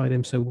alongside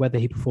him. So whether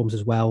he performs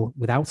as well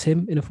without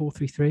him in a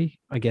 4-3-3,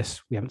 I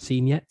guess we haven't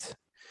seen yet.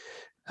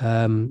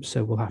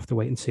 So we'll have to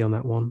wait and see on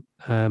that one.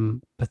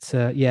 But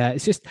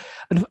it's just,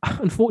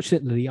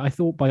 unfortunately, I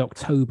thought by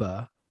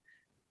October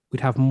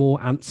we'd have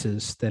more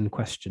answers than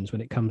questions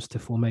when it comes to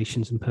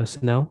formations and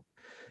personnel.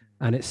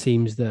 And it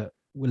seems that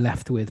we're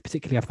left with,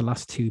 particularly after the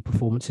last two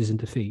performances and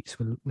defeats,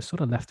 we're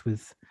sort of left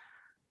with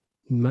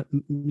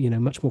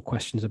much more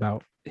questions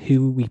about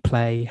who we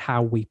play,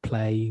 how we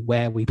play,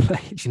 where we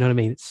play. Do you know what I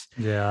mean?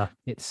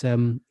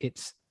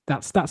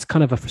 That's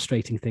kind of a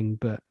frustrating thing,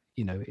 but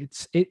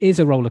it is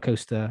a roller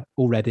coaster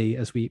already,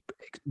 as we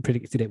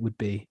predicted it would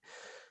be.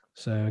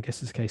 So I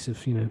guess it's a case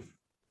of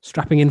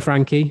strapping in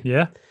Frankie,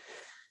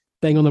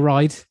 staying on the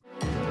ride.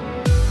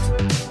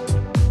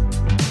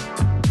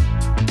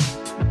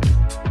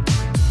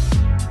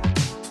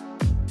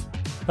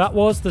 That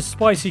was the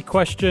spicy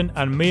question,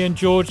 and me and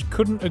George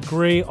couldn't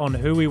agree on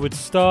who we would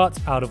start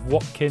out of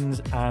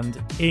Watkins and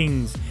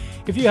Ings.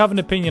 If you have an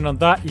opinion on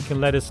that, you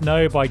can let us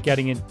know by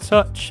getting in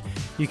touch.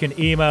 You can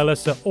email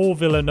us at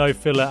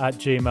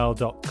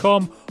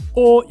allvillanofiller@gmail.com,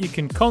 or you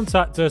can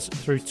contact us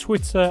through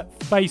Twitter,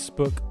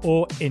 Facebook,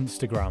 or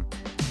Instagram.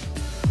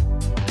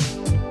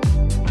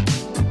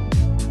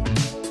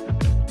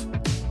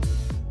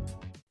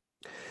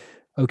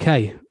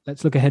 Okay,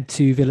 let's look ahead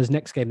to Villa's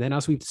next game then.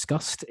 As we've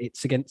discussed,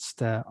 it's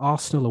against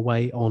Arsenal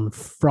away on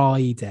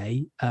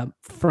Friday.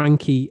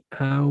 Frankie,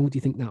 how do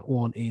you think that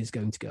one is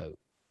going to go?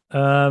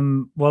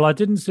 Well, I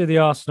didn't see the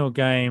Arsenal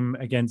game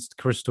against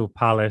Crystal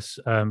Palace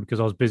because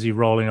I was busy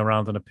rolling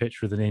around on a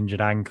pitch with an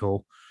injured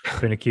ankle,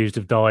 being accused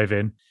of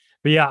diving.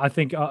 But yeah, I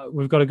think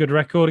we've got a good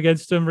record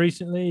against them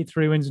recently,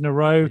 3 wins in a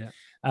row.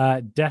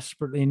 Yeah.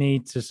 Desperately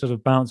need to sort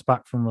of bounce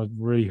back from a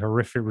really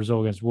horrific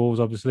result against Wolves,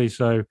 obviously.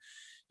 So,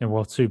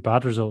 well, 2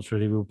 bad results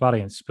really. We were bad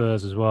against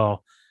Spurs as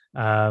well.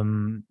 I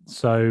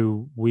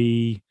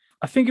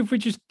think if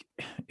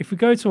we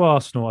go to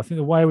Arsenal, I think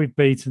the way we've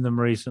beaten them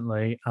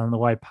recently and the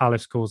way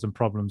Palace caused them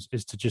problems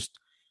is to just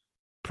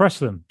press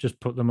them, just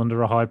put them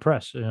under a high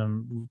press,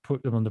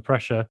 put them under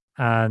pressure.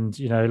 And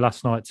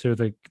last night,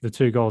 the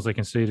 2 goals they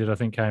conceded, I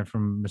think, came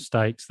from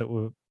mistakes that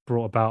were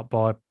brought about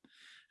by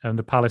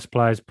the Palace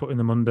players putting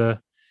them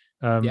under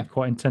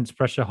quite intense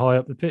pressure high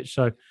up the pitch.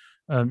 So,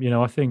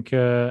 I think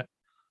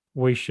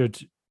we should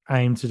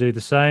aim to do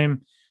the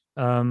same.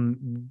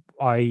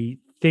 I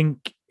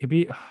think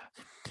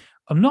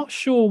I'm not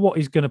sure what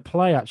he's going to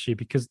play actually,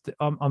 because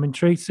I'm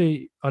intrigued to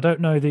see. I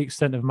don't know the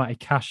extent of Matty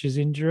Cash's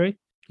injury.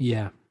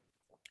 Yeah.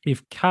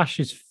 If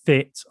Cash is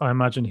fit, I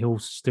imagine he'll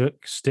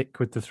stick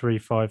with the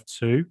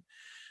 3-5-2.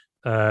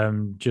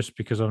 Just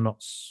because I'm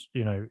not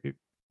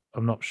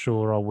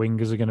sure our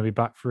wingers are going to be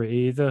back for it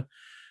either.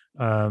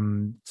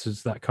 So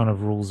that kind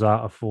of rules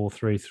out a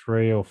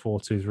 4-3-3 or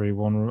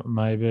 4-2-3-1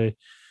 maybe.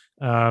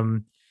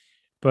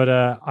 But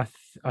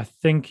I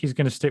think he's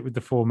going to stick with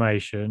the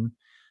formation.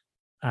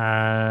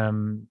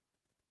 But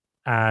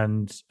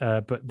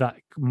that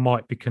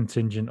might be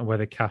contingent on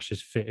whether Cash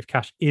is fit. If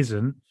Cash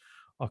isn't,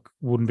 I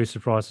wouldn't be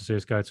surprised to see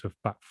us go to a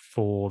back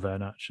 4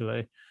 then,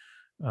 actually.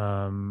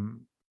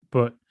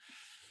 But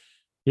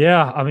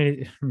yeah, I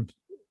mean,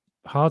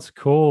 hard to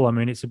call. I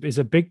mean, it's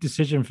a big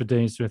decision for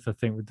Dean Smith, I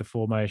think, with the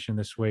formation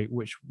this week.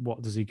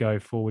 What does he go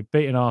for? We've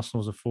beaten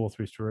Arsenal's a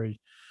 4-3-3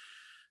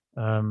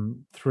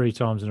 3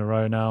 times in a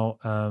row now.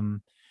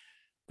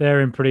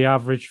 They're in pretty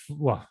average,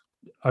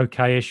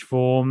 okay-ish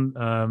form,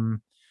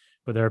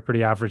 but they're a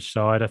pretty average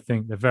side. I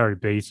think they're very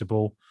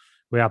beatable.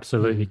 We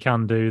absolutely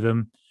can do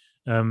them.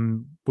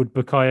 Would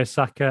Bukayo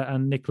Saka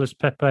and Nicolas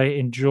Pepe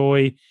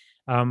enjoy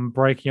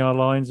breaking our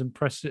lines and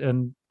press it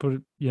and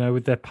put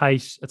with their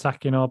pace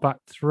attacking our back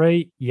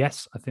 3?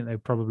 Yes, I think they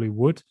probably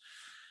would.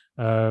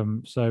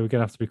 So we're going to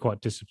have to be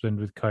quite disciplined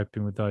with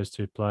coping with those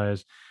 2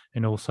 players.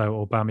 And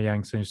also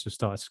Aubameyang seems to have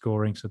started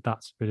scoring, so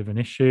that's a bit of an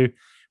issue.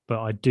 But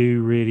I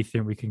do really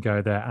think we can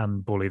go there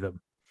and bully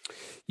them.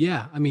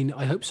 Yeah, I mean,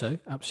 I hope so.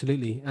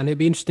 Absolutely. And it'd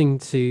be interesting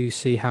to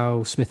see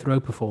how Smith Rowe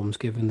performs,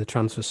 given the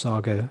transfer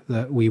saga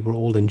that we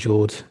all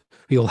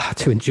had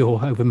to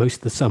endure over most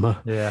of the summer.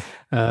 Yeah.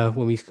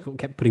 When we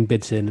kept putting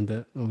bids in,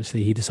 but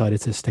obviously he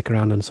decided to stick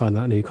around and sign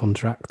that new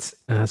contract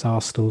as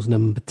Arsenal's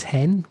number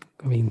 10.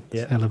 I mean,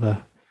 it's a hell of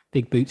a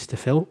big boots to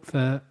fill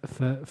for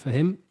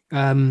him.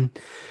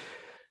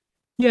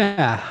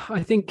 Yeah,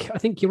 I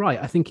think you're right.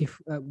 I think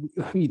if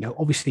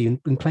obviously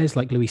in players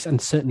like Luis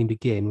and certainly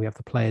McGinn, we have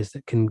the players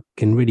that can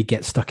really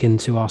get stuck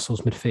into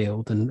Arsenal's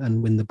midfield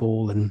and win the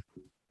ball and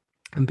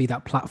be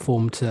that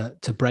platform to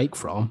break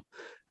from.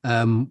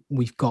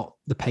 We've got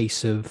the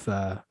pace of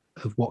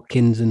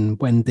Watkins and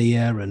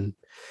Buendia, and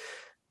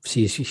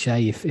see, as you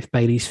say, if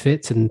Bailey's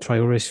fit and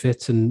Traore's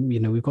fit, and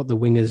we've got the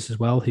wingers as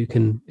well who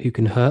can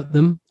hurt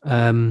them.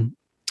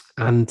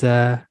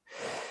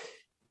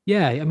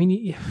 Yeah, I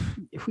mean,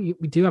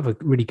 we do have a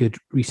really good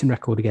recent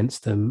record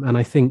against them. And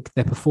I think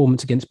their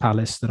performance against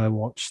Palace that I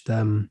watched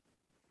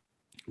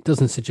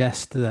doesn't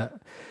suggest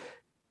that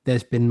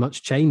there's been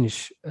much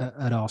change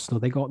at Arsenal.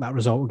 They got that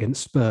result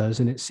against Spurs,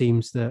 and it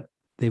seems that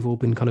they've all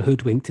been kind of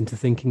hoodwinked into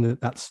thinking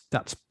that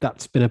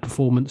that's been a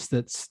performance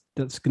that's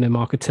going to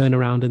mark a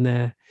turnaround in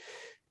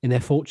their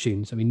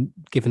fortunes. I mean,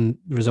 given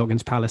the result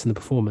against Palace and the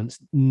performance,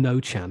 no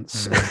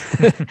chance.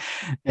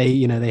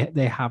 They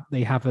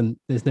haven't.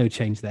 There's no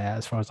change there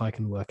as far as I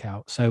can work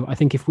out. So I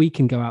think if we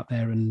can go out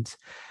there and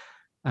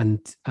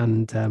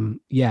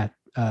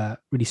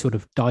really sort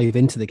of dive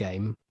into the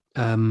game,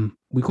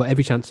 we've got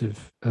every chance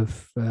of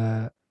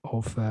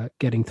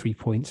getting 3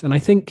 points. And I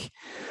think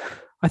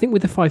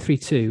with the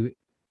 5-3-2,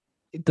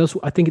 it does.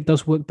 I think it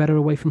does work better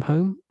away from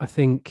home. I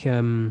think.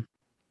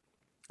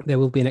 There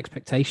will be an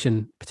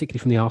expectation, particularly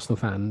from the Arsenal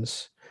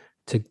fans,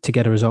 to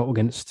get a result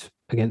against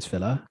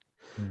Villa.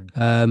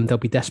 They'll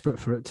be desperate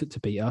for it to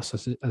beat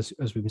us, as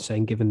we've been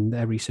saying, given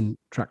their recent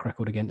track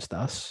record against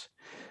us.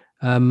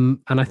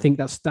 And I think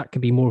that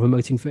could be more of a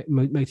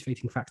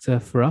motivating factor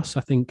for us.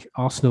 I think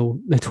Arsenal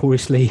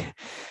notoriously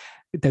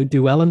don't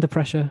do well under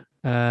pressure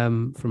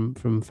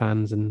from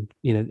fans, and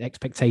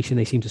expectation.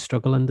 They seem to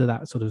struggle under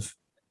that sort of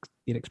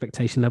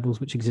expectation levels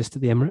which exist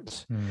at the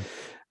Emirates.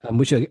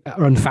 Which are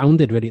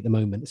unfounded really at the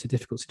moment. It's a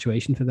difficult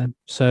situation for them.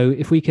 So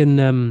if we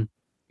can,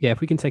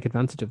 if we can take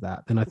advantage of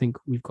that, then I think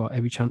we've got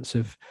every chance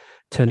of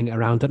turning it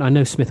around. And I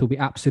know Smith will be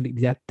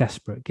absolutely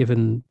desperate,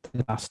 given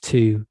the last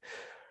 2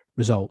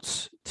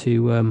 results,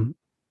 to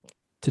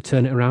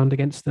turn it around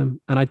against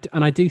them. And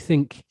I do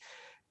think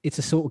it's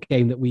a sort of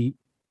game that we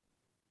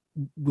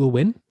will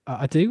win.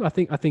 I do. I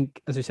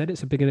think, as I said,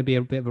 it's going to be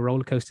a bit of a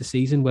roller coaster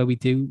season where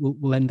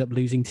we'll end up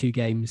losing 2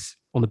 games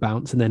on the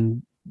bounce and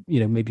then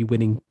maybe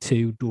winning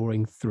 2,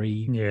 drawing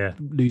 3, Yeah.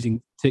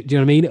 losing 2. Do you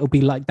know what I mean? It'll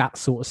be like that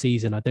sort of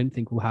season. I don't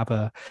think we'll have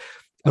a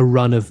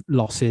run of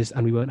losses,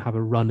 and we won't have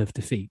a run of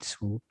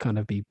defeats. We'll kind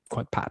of be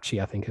quite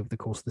patchy, I think, over the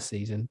course of the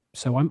season.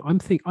 So I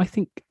think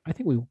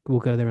we'll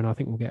go there, and I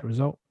think we'll get a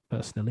result.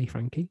 Personally,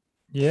 Frankie.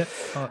 Yeah.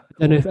 I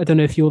don't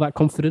know if you're that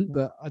confident,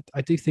 but I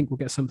do think we'll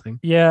get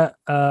something. Yeah.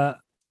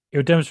 It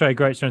would demonstrate a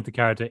great strength of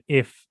character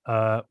if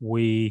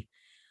we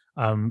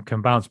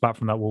can bounce back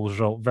from that Wolves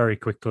result very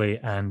quickly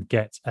and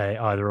get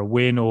either a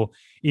win or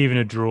even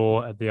a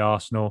draw at the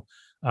Arsenal.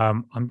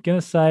 I'm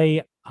gonna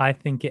say I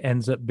think it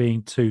ends up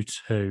being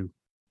 2-2.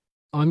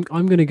 I'm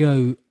gonna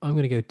go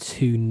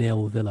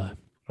 2-0 Villa.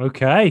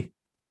 Okay.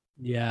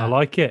 Yeah, I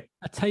like it.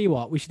 I tell you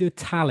what, we should do a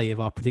tally of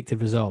our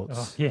predicted results.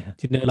 Oh, yeah.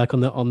 Do you know, like on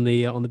the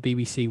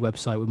BBC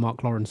website with Mark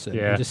Lawrenson,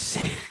 Yeah. and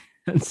just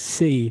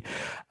see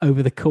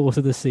over the course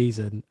of the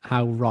season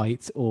how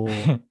right or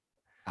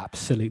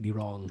absolutely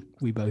wrong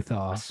we both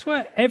are. I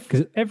swear,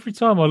 every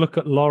time I look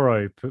at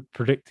Loro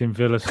predicting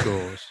Villa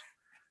scores,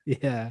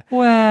 yeah.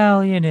 Well,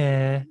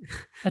 I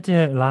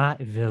don't like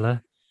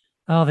Villa.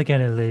 Are they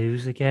going to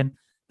lose again?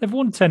 They've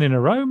won 10 in a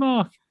row,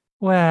 Mark.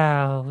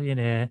 Well,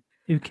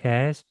 who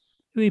cares?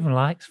 Who even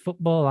likes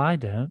football? I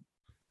don't.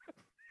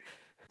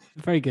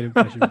 Very good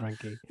impression,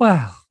 Frankie.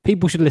 Well,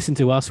 people should listen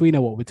to us. We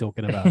know what we're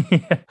talking about.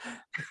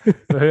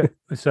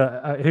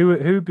 So, who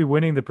would be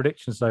winning the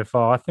predictions so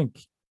far? I think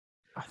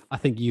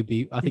you'd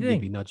be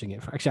nudging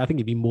it. Actually, I think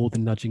you'd be more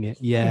than nudging it.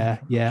 Yeah.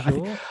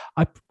 Sure.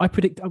 I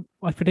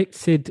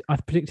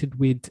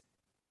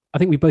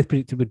think we both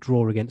predicted we'd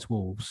draw against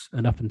Wolves,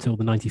 and up until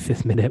the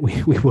 95th minute,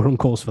 we were on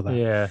course for that.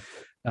 Yeah.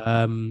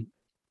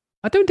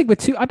 I don't think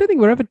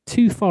we're ever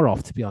too far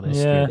off, to be honest.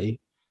 Yeah. Really.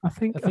 I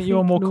think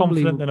you're more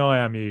confident than I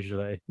am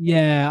usually.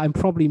 Yeah, I'm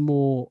probably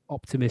more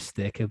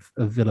optimistic of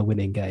Villa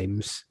winning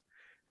games.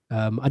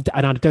 And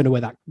I don't know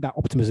where that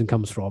optimism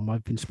comes from.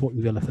 I've been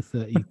supporting Villa for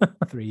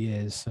 33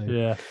 years. So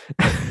yeah,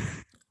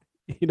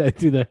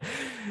 through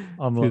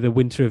the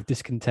winter of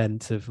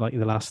discontent of like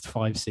the last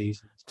 5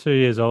 seasons. 2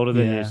 years older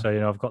than you,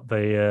 so I've got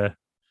the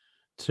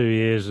 2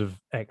 years of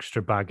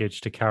extra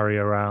baggage to carry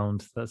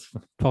around. That's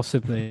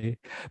possibly,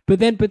 but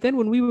then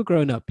when we were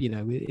growing up,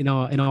 in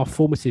our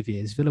formative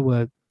years, Villa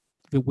were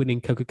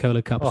winning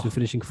Coca-Cola Cups and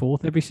finishing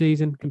 4th every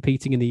season,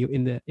 competing in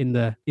the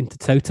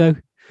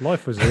Intertoto.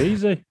 Life was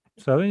easy.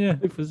 Telling you,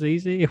 it was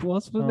easy. It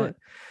was, wasn't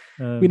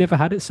it? We never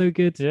had it so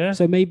good. Yeah.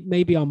 So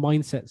maybe our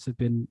mindsets have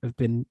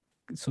been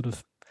sort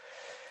of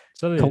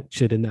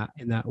cultured in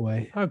that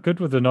way. How good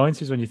were the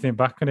 90s when you think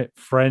back on it?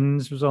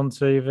 Friends was on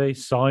TV.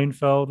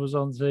 Seinfeld was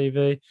on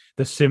TV.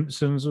 The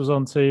Simpsons was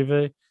on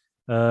TV.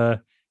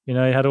 You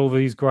had all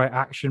these great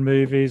action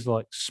movies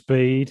like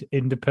Speed,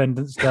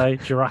 Independence Day,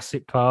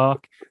 Jurassic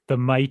Park, The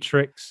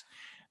Matrix.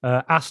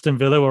 Aston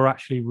Villa were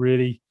actually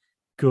really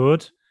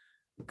good.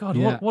 God,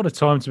 what a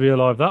time to be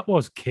alive that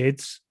was,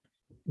 kids.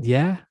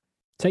 Yeah,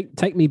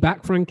 take me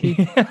back,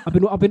 Frankie. I've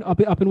been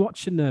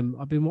watching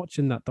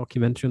that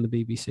documentary on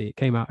the BBC. It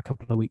came out a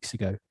couple of weeks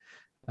ago,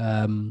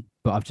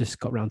 but I've just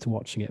got around to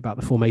watching it about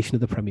the formation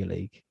of the Premier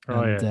League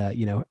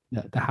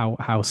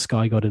how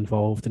Sky got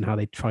involved and how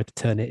they tried to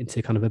turn it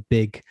into kind of a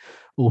big,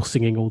 all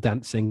singing, all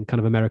dancing kind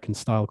of American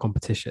style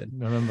competition.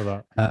 I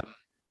remember that.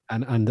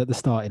 And at the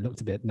start it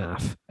looked a bit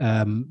naff,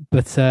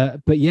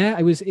 but yeah,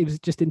 it was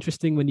just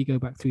interesting when you go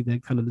back through the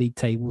kind of league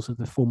tables of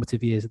the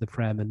formative years of the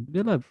Prem, and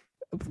Villa,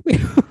 we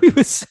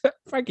were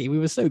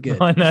so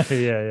good. I know,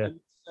 yeah.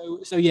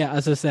 So yeah,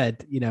 as I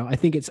said, I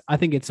think it's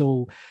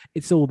all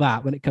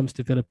that when it comes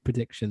to Villa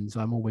predictions.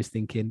 I'm always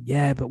thinking,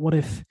 yeah, but what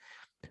if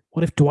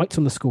Dwight's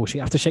on the score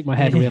sheet? I have to shake my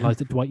head and realize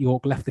that Dwight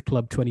York left the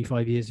club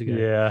 25 years ago.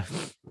 Yeah.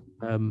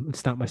 And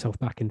snap myself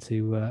back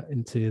into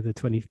the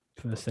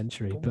 21st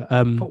century.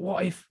 But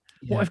what if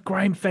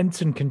Graham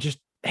Fenton can just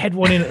head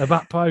one in at the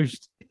back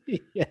post?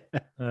 Yeah.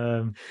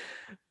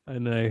 I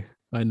know.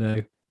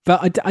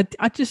 But I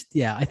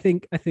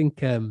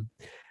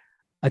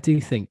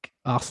do think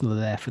Arsenal are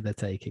there for their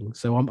taking.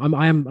 So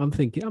I'm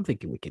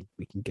thinking we can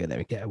go there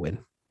and get a win.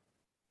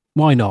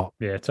 Why not?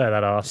 Yeah, take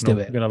that, Arsenal.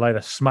 We're going to lay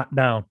the smack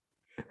down.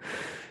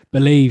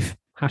 Believe.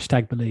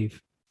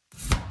 #believe.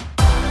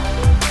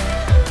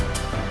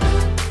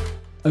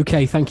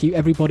 Okay, thank you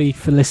everybody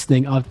for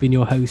listening. I've been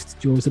your host,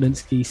 George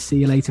Zielinski. See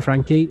you later,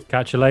 Frankie.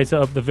 Catch you later.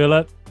 Up the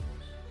Villa,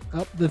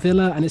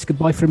 and it's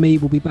goodbye from me.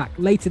 We'll be back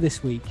later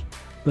this week.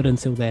 But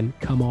until then,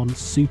 come on,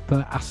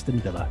 Super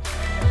Aston Villa.